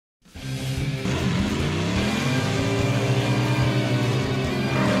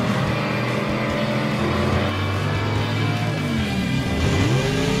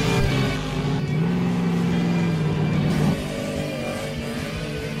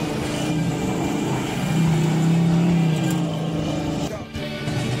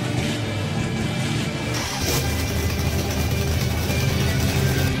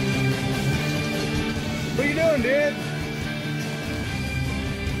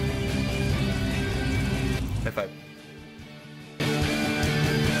High five.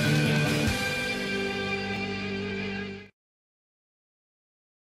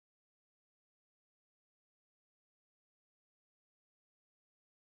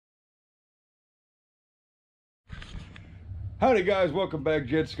 Howdy guys, welcome back.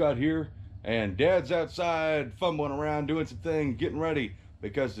 Jed Scott here, and Dad's outside fumbling around doing some things, getting ready,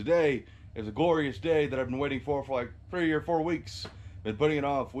 because today is a glorious day that I've been waiting for like 3 or 4 weeks. Been putting it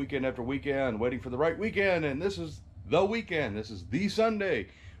off weekend after weekend, waiting for the right weekend, and this is the weekend. This is the Sunday.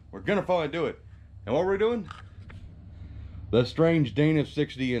 We're gonna finally do it. And what we're doing? The strange Danish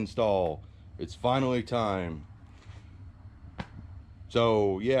 60 install. It's finally time.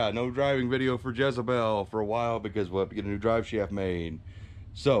 So yeah, no driving video for Jezebel for a while because we'll have to get a new drive shaft made.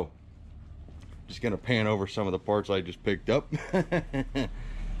 So just gonna pan over some of the parts I just picked up.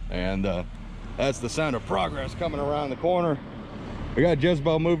 And that's the sound of progress coming around the corner. We got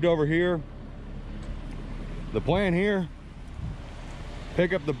Jezebel moved over here. The plan here,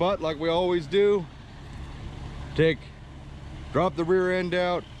 pick up the butt like we always do, drop the rear end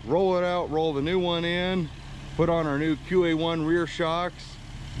out, roll it out, roll the new one in, put on our new QA1 rear shocks,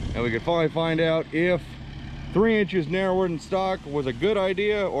 and we can finally find out if 3 inches narrower than stock was a good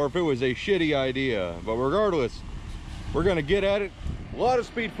idea or if it was a shitty idea. But regardless, we're gonna get at it. A lot of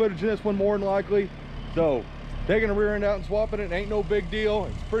speed footage in this one, more than likely. So taking the rear end out and swapping it ain't no big deal.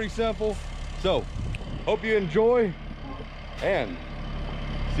 It's pretty simple. So hope you enjoy, and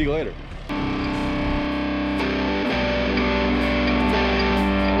see you later.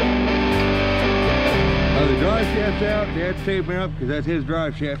 The drive shaft's out. Dad's taping up because that's his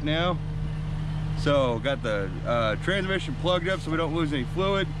drive shaft now. So got the transmission plugged up so we don't lose any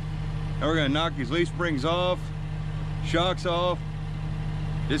fluid. Now we're gonna knock these leaf springs off, shocks off,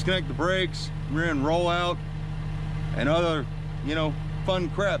 disconnect the brakes, rear end roll out, and other, you know, fun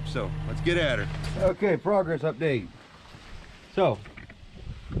crap. So let's get at her. Okay, progress update. So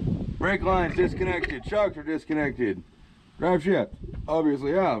brake line's disconnected, shocks are disconnected, drive shaft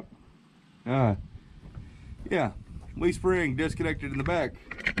obviously out. Yeah, leaf spring disconnected in the back.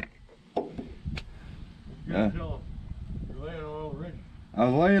 You're laying on all the wrenches. I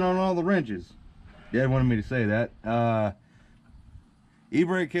was laying on all the wrenches. Dad wanted me to say that.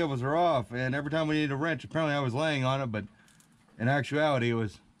 E-brake cables are off, and every time we needed a wrench, apparently I was laying on it, but in actuality it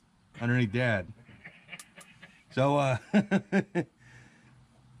was underneath Dad. So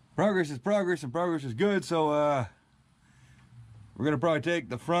progress is progress, and progress is good. So we're gonna probably take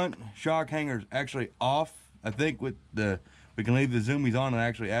the front shock hangers actually off. I think we can leave the zoomies on and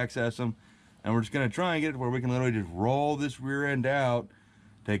actually access them, and we're just gonna try and get it where we can literally just roll this rear end out,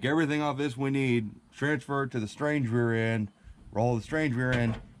 take everything off this we need, transfer it to the strange rear end, roll the strange rear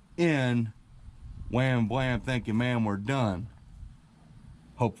end in, wham blam, thank you ma'am, we're done,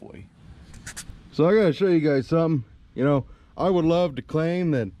 hopefully. So I gotta show you guys something. You know, I would love to claim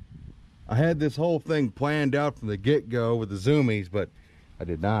that I had this whole thing planned out from the get-go with the zoomies, but I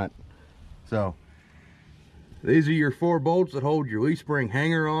did not. So these are your 4 bolts that hold your leaf spring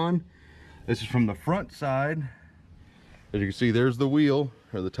hanger on. This is from the front side. As you can see, there's the wheel,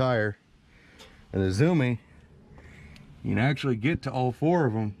 or the tire, and the zoomie. You can actually get to all 4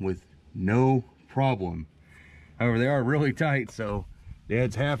 of them with no problem. However, they are really tight, so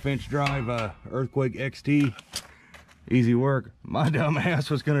Dad's 1/2-inch drive Earthquake XT, easy work. My dumb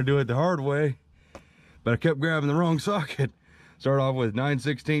ass was gonna do it the hard way, but I kept grabbing the wrong socket. Started off with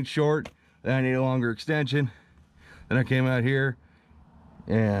 9/16 short, then I need a longer extension. Then I came out here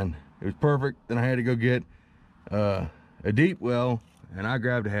and it was perfect. Then I had to go get a deep well, and I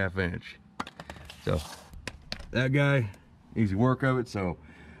grabbed a 1/2-inch. So that guy, easy work of it. So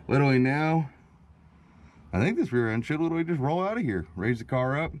literally now, I think this rear end should literally just roll out of here. Raise the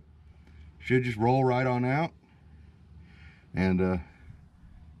car up, should just roll right on out, and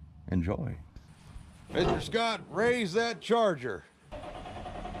enjoy. Mr. Scott, raise that charger. All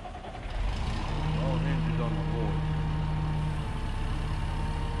hinges on the floor.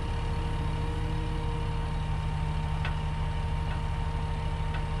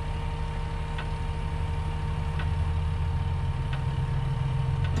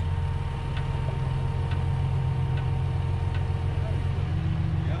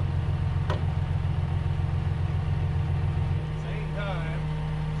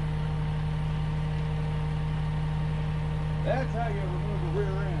 That's how you remove the rear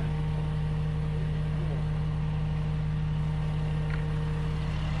end.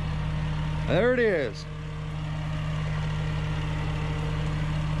 There it is.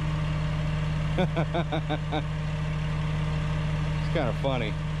 It's kind of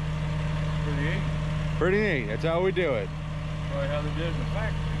funny. Pretty neat. Pretty neat. That's how we do it. Probably how they did in the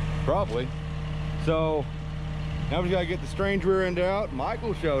factory. Probably. So Now we just gotta get the strange rear end out.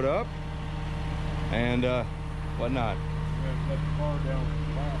 Michael showed up, and whatnot. Let the car down.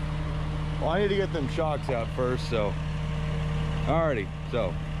 Well, I need to get them shocks out first, so. Alrighty,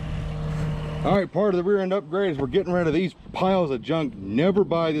 so. Alright, part of the rear end upgrade is we're getting rid of these piles of junk. Never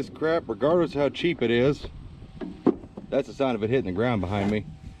buy this crap, regardless of how cheap it is. That's a sign of it hitting the ground behind me.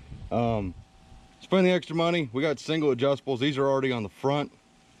 Spend the extra money. We got single adjustables. These are already on the front.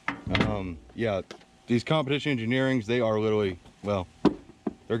 Yeah, these competition engineerings, they are literally, well,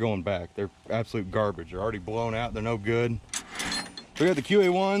 they're going back. They're absolute garbage. They're already blown out. They're no good. We got the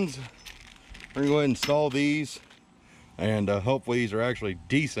QA1s. We're gonna go ahead and install these, and hopefully these are actually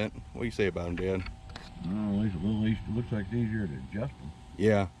decent. What do you say about them, Dad? Well, at least it looks like it's easier to adjust them.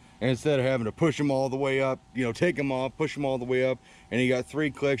 Yeah, and instead of having to push them all the way up, you know, take them off, push them all the way up, and you got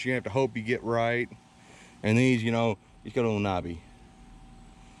 3 clicks, you have to hope you get right. And these, you know, you got a little knobby.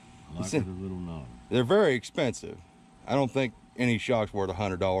 Like it a little knob. They're very expensive. I don't think any shock's worth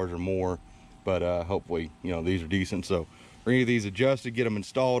 $100 or more, but hopefully, you know, these are decent. So we're gonna get these adjusted, get them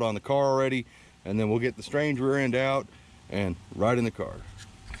installed on the car already, and then we'll get the strange rear end out and right in the car.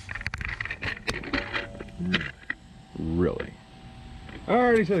 Really.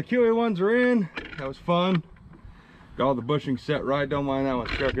 Alrighty, so the QA1s are in. That was fun. Got all the bushing set right. Don't mind that one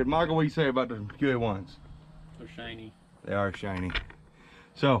crooked. Michael, what do you say about the QA1s? They're shiny. They are shiny.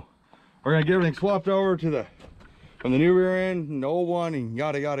 So we're gonna get everything swapped over to from the new rear end and the old one, and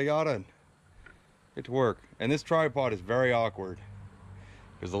yada yada yada, and get to work. And this tripod is very awkward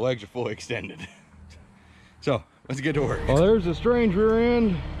because the legs are fully extended. So let's get to work. Well, there's the strange rear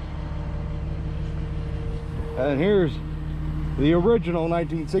end, and here's the original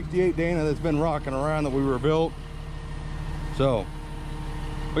 1968 Dana that's been rocking around that we rebuilt. So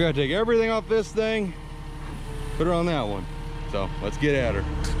we gotta take everything off this thing, put it on that one. So let's get at her.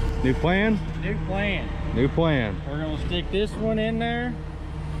 New plan? New plan. New plan. We're gonna stick this one in there,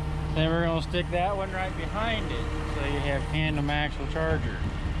 then we're gonna stick that one right behind it, so you have tandem axle charger.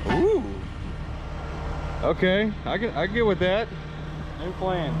 Ooh. Okay, I can get with that. New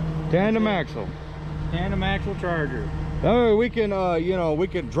plan. Tandem axle. Tandem axle charger. That way we can, you know, we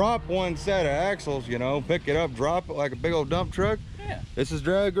can drop one set of axles, you know, pick it up, drop it like a big old dump truck. Yeah. This is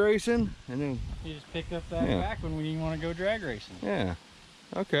drag racing, and then You just pick up that Yeah. back when you want to go drag racing. yeah.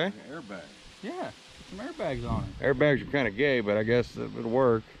 Okay. Airbag. Yeah. Put some airbags on it. Airbags are kind of gay, but I guess it'll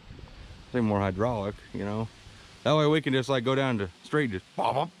work. Say more hydraulic, you know. That way we can just like go down to straight, just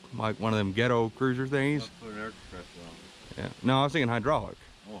pop up like one of them ghetto cruiser things. Let's put an air compressor on it. Yeah. No, I was thinking hydraulic.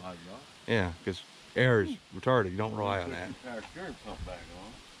 Oh, hydraulic. Yeah, because air is retarded. You don't rely on that. Put your power steering pump back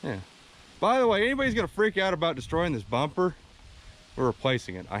on. Yeah. By the way, anybody's gonna freak out about destroying this bumper, we're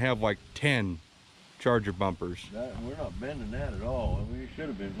replacing it. I have like 10 Charger bumpers. We're not bending that at all. I mean, we should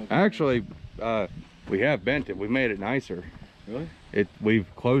have been. Actually, we have bent it. We made it nicer. Really? We've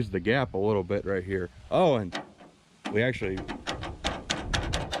closed the gap a little bit right here. Oh, and we actually,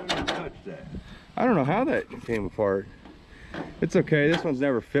 Touch that. I don't know how that came apart. It's okay. This one's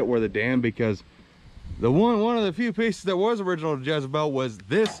never fit where the dam, because the one of the few pieces that was original to Jezebel was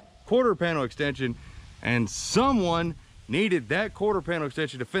this quarter panel extension, and someone needed that quarter panel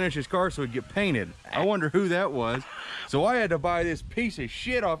extension to finish his car so it'd get painted. I wonder who that was. So I had to buy this piece of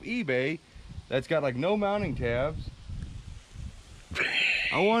shit off eBay that's got like no mounting tabs.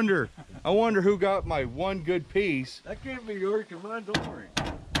 I wonder who got my one good piece. That can't be yours, because mine's orange.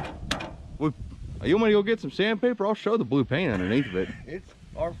 You want me to go get some sandpaper? I'll show the blue paint underneath of it. It's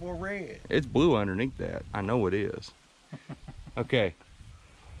R4 red. It's blue underneath that. I know it is. Okay.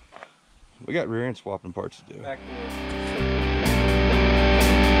 We got rear end swapping parts to do. Back to it.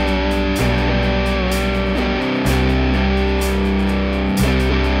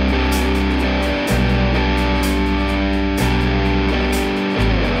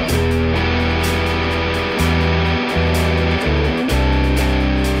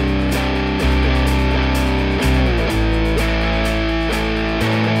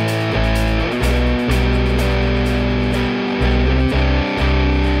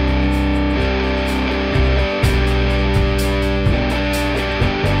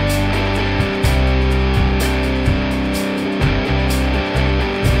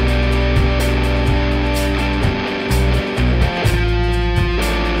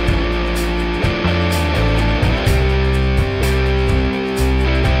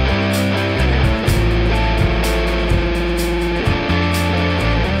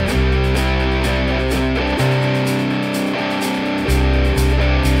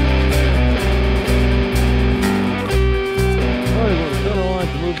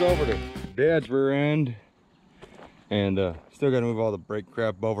 Dad's rear end, and still got to move all the brake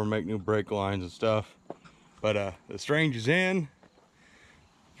crap over, make new brake lines and stuff. But the Strange is in.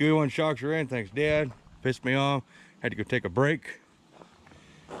 Q1 shocks are in. Thanks, Dad. Pissed me off. Had to go take a break.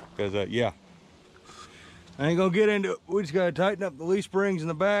 Because, yeah. I ain't gonna get into it. We just gotta tighten up the leaf springs in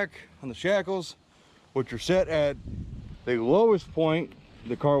the back on the shackles, which are set at the lowest point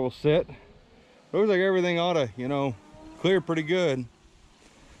the car will sit. Looks like everything ought to, you know, clear pretty good.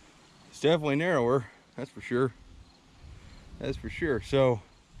 It's definitely narrower, that's for sure. That's for sure. So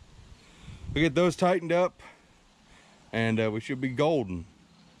we get those tightened up, and we should be golden.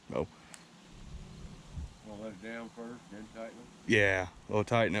 Oh. We'll let it down first, then tighten it. Yeah, we'll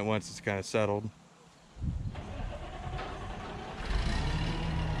tighten it once it's kind of settled.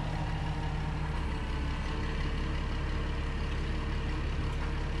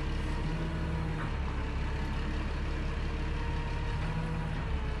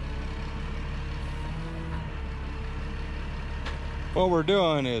 What we're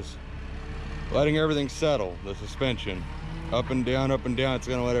doing is letting everything settle, the suspension. Up and down, it's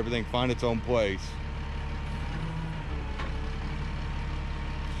gonna let everything find its own place.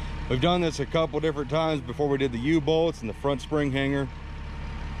 We've done this a couple different times before we did the U-bolts and the front spring hanger.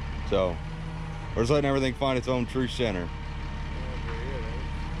 So, we're just letting everything find its own true center.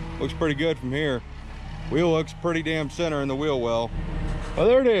 Looks pretty good from here. Wheel looks pretty damn center in the wheel well. Oh,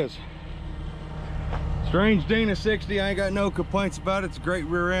 there it is. Strange Dana 60, I ain't got no complaints about it. It's a great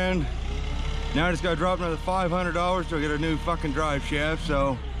rear end. Now I just gotta drop another $500 to get a new fucking drive shaft,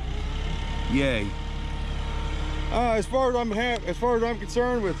 so yay. As far as I'm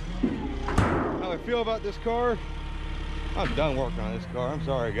concerned with how I feel about this car, I'm done working on this car. I'm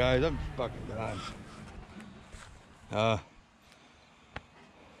sorry guys, I'm fucking done.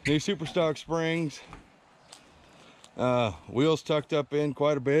 New super stock springs. Wheels tucked up in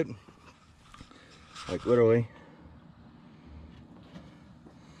quite a bit. Like literally.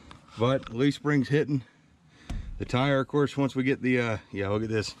 But leaf springs hitting. The tire, of course, once we get the yeah, look at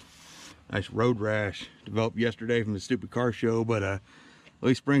this nice road rash developed yesterday from the stupid car show, but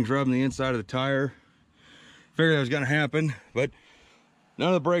leaf springs rubbing the inside of the tire. Figured that was gonna happen, but none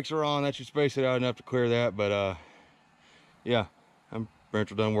of the brakes are on. That should space it out enough to clear that. But yeah, I'm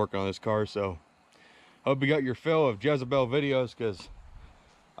pretty much done working on this car, so hope you got your fill of Jezebel videos, because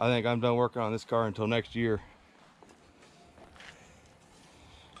I think I'm done working on this car until next year.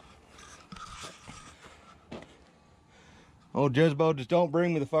 Old Jezebel just don't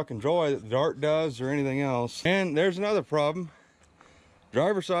bring me the fucking joy that the Dart does or anything else. And there's another problem.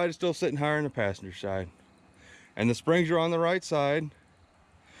 Driver's side is still sitting higher than the passenger side. And the springs are on the right side.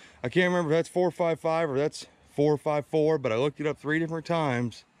 I can't remember if that's 455 or that's 454, but I looked it up 3 different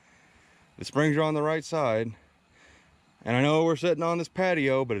times. The springs are on the right side. And I know we're sitting on this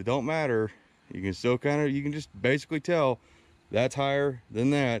patio, but it don't matter. You can still you can just basically tell that's higher than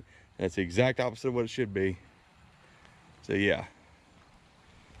that. That's the exact opposite of what it should be. So yeah.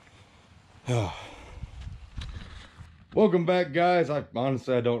 Welcome back, guys.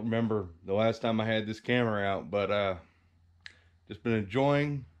 Honestly, I don't remember the last time I had this camera out, but just been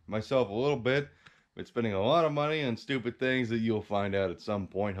enjoying myself a little bit. Been spending a lot of money on stupid things that you'll find out at some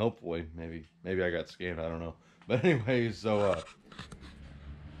point, hopefully. Maybe I got scammed, I don't know. But anyways, so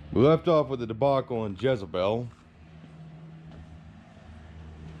we left off with the debacle in Jezebel.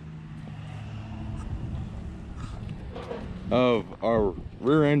 Of our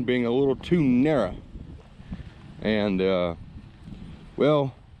rear end being a little too narrow. And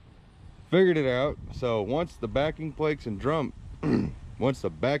well, figured it out. So once the backing plates and drums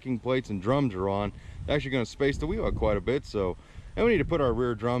are on, it's actually going to space the wheel out quite a bit. So, and we need to put our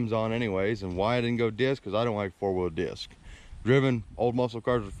rear drums on anyways. And why I didn't go disc, because I don't like 4-wheel disc. Driven old muscle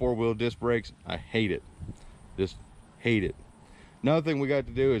cars with 4-wheel disc brakes, I hate it. Just hate it. Another thing we got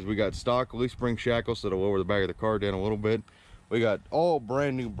to do is we got stock leaf spring shackles, so it'll lower the back of the car down a little bit. We got all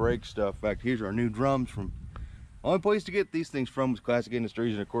brand new brake stuff. In fact, here's our new drums from. Only place to get these things from was Classic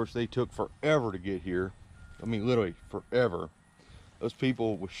Industries, and of course they took forever to get here. I mean, literally forever. Those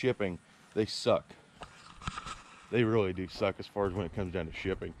people with shipping, they suck. They really do suck as far as when it comes down to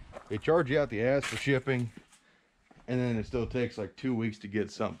shipping. They charge you out the ass for shipping, and then it still takes like 2 weeks to get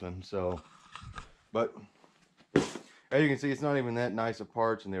something. So, but as you can see, it's not even that nice of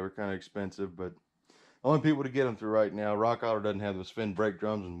parts, and they were kind of expensive. But the only people to get them through right now, Rock Auto doesn't have those Finn brake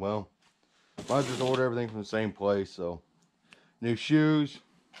drums, and well, might as well just order everything from the same place. So, new shoes,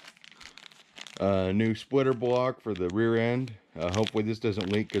 new splitter block for the rear end. Hopefully this doesn't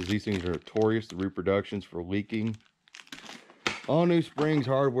leak, because these things are notorious, the reproductions, for leaking. All new springs,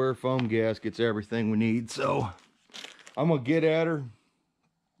 hardware, foam gaskets, everything we need. So I'm gonna get at her.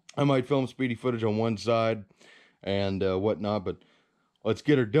 I might film speedy footage on one side and whatnot, but let's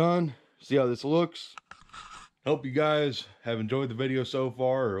get her done, see how this looks, Hope you guys have enjoyed the video so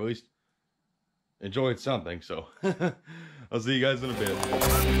far, or at least enjoyed something. So I'll see you guys in a bit.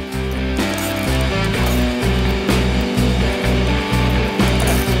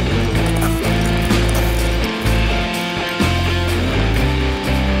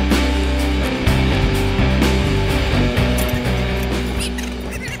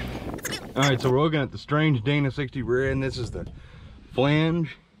 All right, so we're looking at the strange Dana 60 rear end. This is the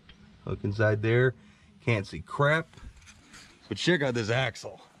flange. Look inside there. Can't see crap. But check out this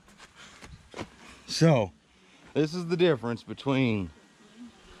axle. So, this is the difference between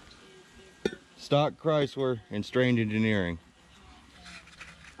stock Chrysler and strange engineering.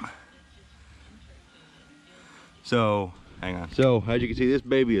 So, hang on. So, as you can see, this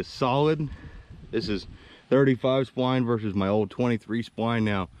baby is solid. This is 35 spline versus my old 23 spline.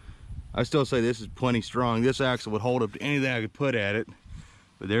 Now, I still say this is plenty strong. This axle would hold up to anything I could put at it.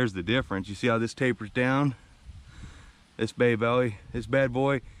 But there's the difference. You see how this tapers down? This bay belly, this bad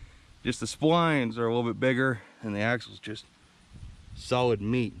boy, just the splines are a little bit bigger and the axle's just solid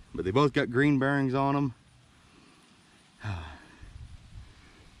meat. But they both got green bearings on them.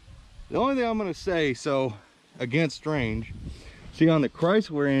 The only thing I'm gonna say, so against strange, see on the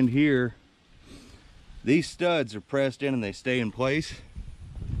Chrysler end here, these studs are pressed in and they stay in place.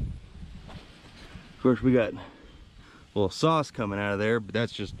 Of course, we got a little sauce coming out of there, but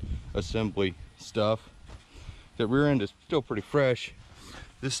that's just assembly stuff. The rear end is still pretty fresh.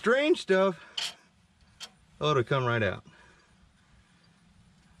 The strange stuff, oh, it'll come right out.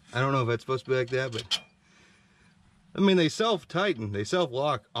 I don't know if that's supposed to be like that, but I mean, they self-tighten, they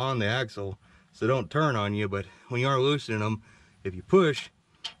self-lock on the axle, so they don't turn on you. But when you are loosening them, if you push,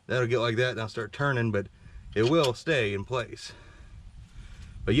 that'll get like that and they'll start turning, but it will stay in place.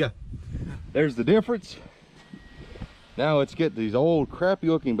 But yeah, there's the difference. Now let's get these old crappy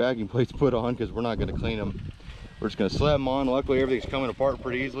looking backing plates put on, because we're not going to clean them. We're just going to slap them on. Luckily everything's coming apart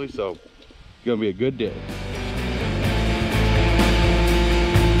pretty easily, so it's going to be a good day.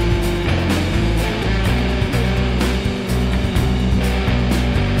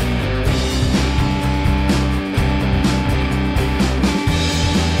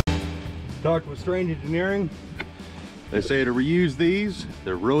 Talked with Strange Engineering. They say to reuse these.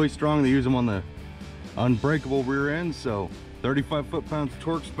 They're really strong. They use them on the unbreakable rear end. So 35 foot-pounds of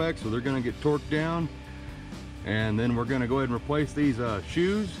torque spec, so they're gonna get torqued down. And then we're gonna go ahead and replace these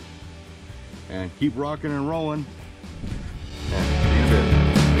shoes and keep rocking and rolling. And see you in a bit.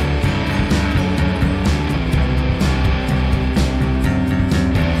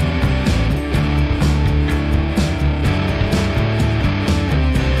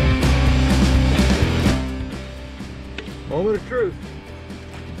 Moment of truth.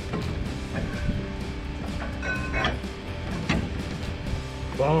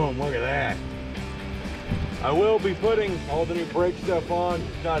 Boom, look at that. I will be putting all the new brake stuff on,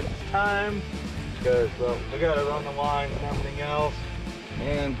 just not at this time, because we gotta run the lines and everything else.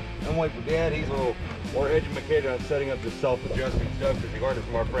 And I'm waiting for Dad. He's a little more educated on setting up this self-adjusting stuff, because he learned it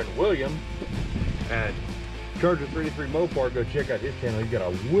from our friend William at Charger 33 Mopar. Go check out his channel. He's got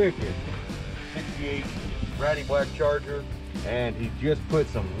a wicked 68 Ratty black Charger, and he just put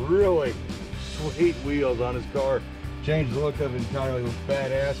some really sweet wheels on his car. Changed the look of it entirely. Looks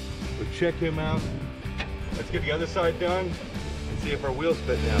badass. But check him out. Let's get the other side done and see if our wheels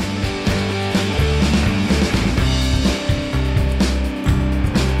fit now.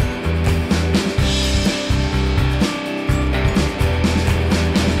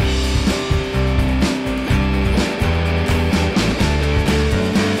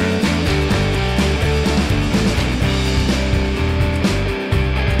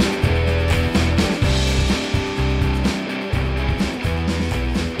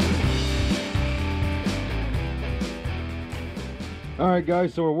 Alright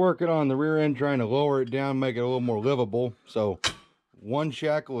guys, so we're working on the rear end, trying to lower it down, make it a little more livable. So one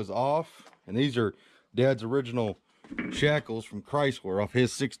shackle is off, and these are Dad's original shackles from Chrysler off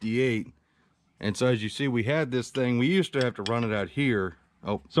his 68. And so as you see, we had this thing, we used to have to run it out here.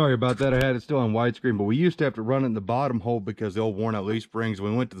 Oh, sorry about that, I had it still on widescreen, but we used to have to run it in the bottom hole because the old worn out leaf springs.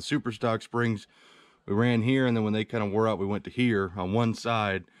 When we went to the super stock springs, we ran here, and then when they kind of wore out, we went to here on one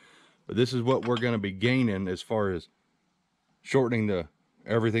side. But this is what we're going to be gaining as far as shortening the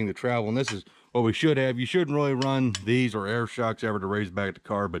everything to travel. And this is what we should have. You shouldn't really run these or air shocks ever to raise back the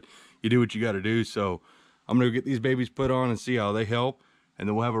car, but you do what you got to do. So I'm gonna get these babies put on and see how they help, and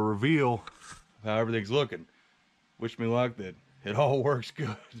then we'll have a reveal of how everything's looking. Wish me luck that it all works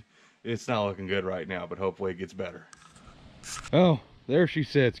good. It's not looking good right now, but hopefully it gets better. Oh, there she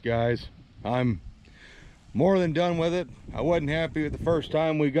sits, guys. I'm more than done with it. I wasn't happy with the first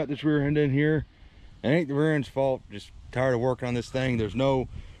time we got this rear end in here. It ain't the rear end's fault. Just tired of working on this thing. There's no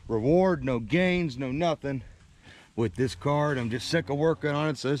reward, no gains, no nothing with this car. I'm just sick of working on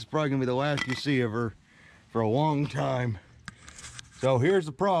it, so this is probably gonna be the last you see of her for a long time. So here's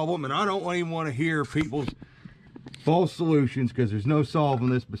the problem, and I don't even want to hear people's false solutions, because there's no solving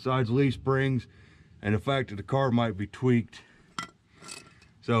this besides leaf springs and the fact that the car might be tweaked.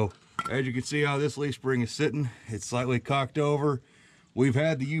 So as you can see how this leaf spring is sitting, it's slightly cocked over. We've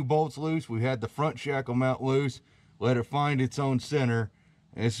had the U-bolts loose, we've had the front shackle mount loose, let it find its own center,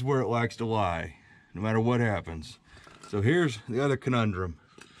 and this is where it likes to lie, no matter what happens. So here's the other conundrum.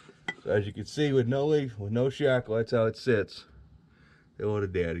 So as you can see, with no leaf, with no shackle, that's how it sits. Hello to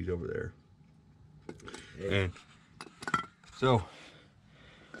Daddy's over there. And so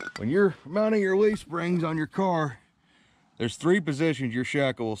when you're mounting your leaf springs on your car, there's 3 positions your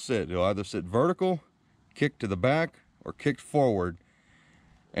shackle will sit. It'll either sit vertical, kick to the back, or kicked forward.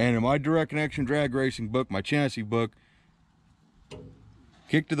 And in my direct connection drag racing book, my chassis book,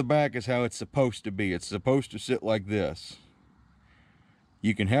 kick to the back is how it's supposed to be. It's supposed to sit like this.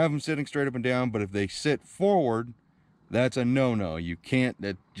 You can have them sitting straight up and down, but if they sit forward, that's a no-no. You can't,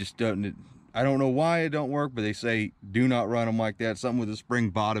 that just doesn't, I don't know why it don't work, but they say do not run them like that. Something with the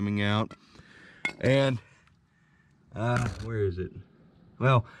spring bottoming out. And where is it?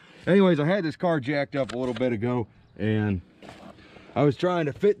 Well, anyways, I had this car jacked up a little bit ago, and I was trying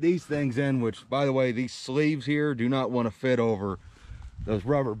to fit these things in, which, by the way, these sleeves here do not want to fit over those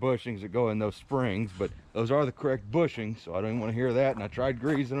rubber bushings that go in those springs, but those are the correct bushings, so I don't even want to hear that. And I tried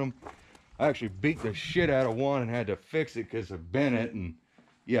greasing them. I actually beat the shit out of one and had to fix it because I bent it, and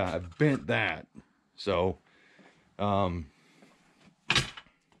yeah, I bent that. So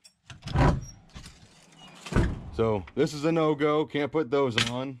so this is a no-go. Can't put those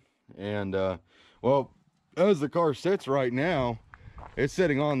on. And well, as the car sits right now, it's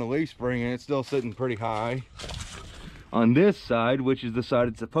sitting on the leaf spring, and it's still sitting pretty high on this side, which is the side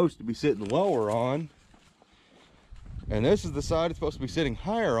it's supposed to be sitting lower on. And this is the side it's supposed to be sitting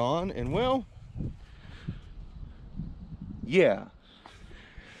higher on. And well, yeah.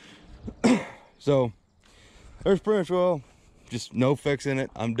 So there's pretty much, well, just no fixing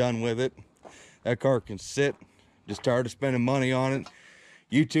it. I'm done with it. That car can sit. Just tired of spending money on it.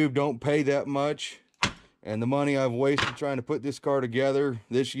 YouTube don't pay that much, and the money I've wasted trying to put this car together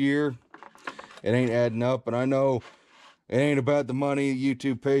this year, it ain't adding up. And I know it ain't about the money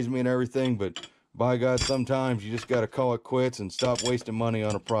YouTube pays me and everything, but by God, sometimes you just got to call it quits and stop wasting money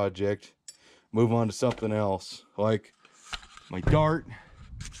on a project. Move on to something else, like my Dart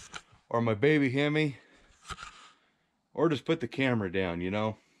or my baby Hemi, or just put the camera down, you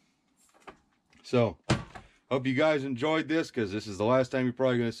know. So hope you guys enjoyed this, because this is the last time you're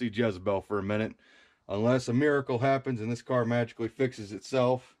probably going to see Jezebel for a minute, unless a miracle happens and this car magically fixes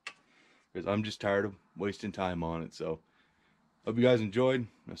itself, because I'm just tired of wasting time on it. So hope you guys enjoyed.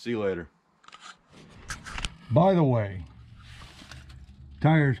 I'll see you later. By the way,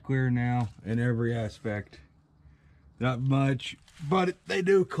 tires clear now in every aspect. Not much, but they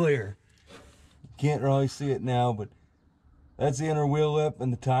do clear. Can't really see it now, but that's the inner wheel lip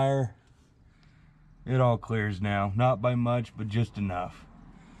and the tire. It all clears now. Not by much, but just enough.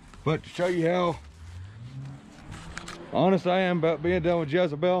 But to show you how honest I am about being done with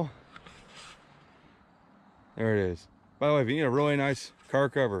Jezebel, there it is. By the way, if you need a really nice car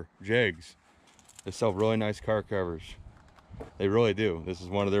cover, Jegs, they sell really nice car covers. They really do. This is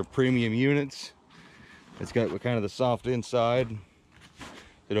one of their premium units. It's got kind of the soft inside.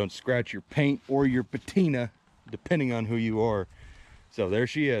 They don't scratch your paint or your patina, depending on who you are. So there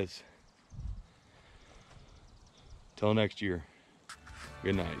she is. Till next year.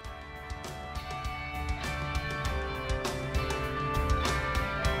 Good night.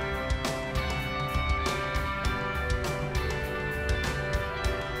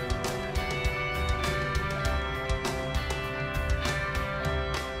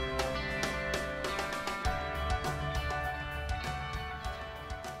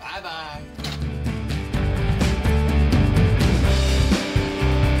 Bye-bye.